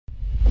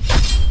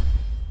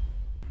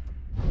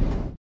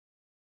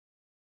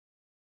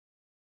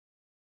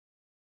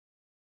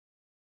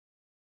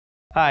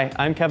Hi,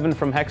 I'm Kevin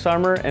from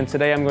HexArmor, and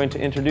today I'm going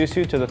to introduce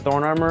you to the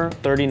ThornArmor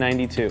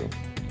 3092.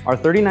 Our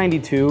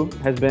 3092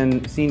 has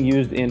been seen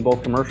used in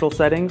both commercial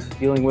settings,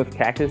 dealing with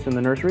cactus in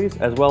the nurseries,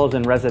 as well as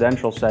in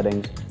residential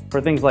settings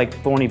for things like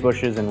thorny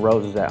bushes and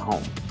roses at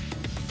home.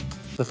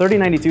 The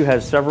 3092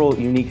 has several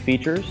unique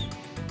features.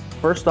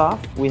 First off,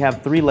 we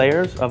have 3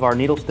 layers of our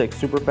needle stick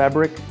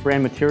SuperFabric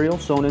brand material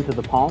sewn into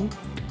the palm.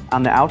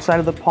 On the outside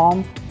of the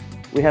palm,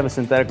 we have a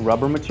synthetic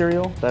rubber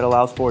material that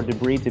allows for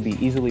debris to be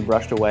easily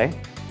brushed away.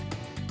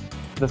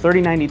 The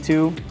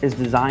 3092 is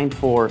designed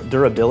for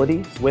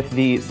durability. With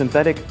the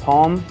synthetic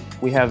palm,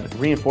 we have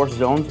reinforced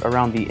zones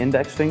around the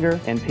index finger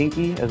and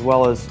pinky, as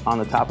well as on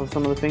the top of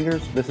some of the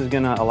fingers. This is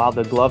going to allow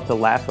the glove to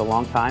last a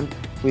long time.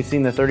 We've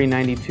seen the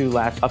 3092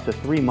 last up to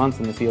 3 months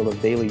in the field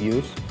of daily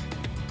use.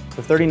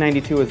 The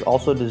 3092 is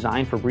also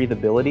designed for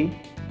breathability.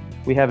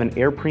 We have an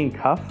air-preen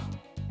cuff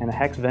and a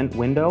hex vent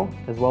window,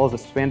 as well as a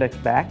spandex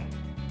back.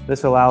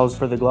 This allows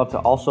for the glove to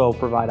also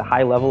provide a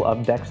high level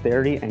of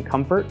dexterity and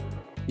comfort.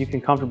 You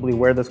can comfortably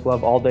wear this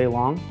glove all day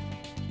long.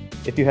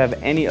 If you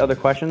have any other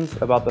questions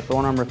about the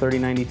ThornArmor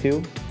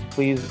 3092,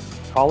 please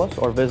call us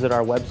or visit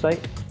our website.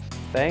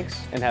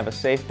 Thanks, and have a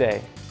safe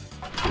day.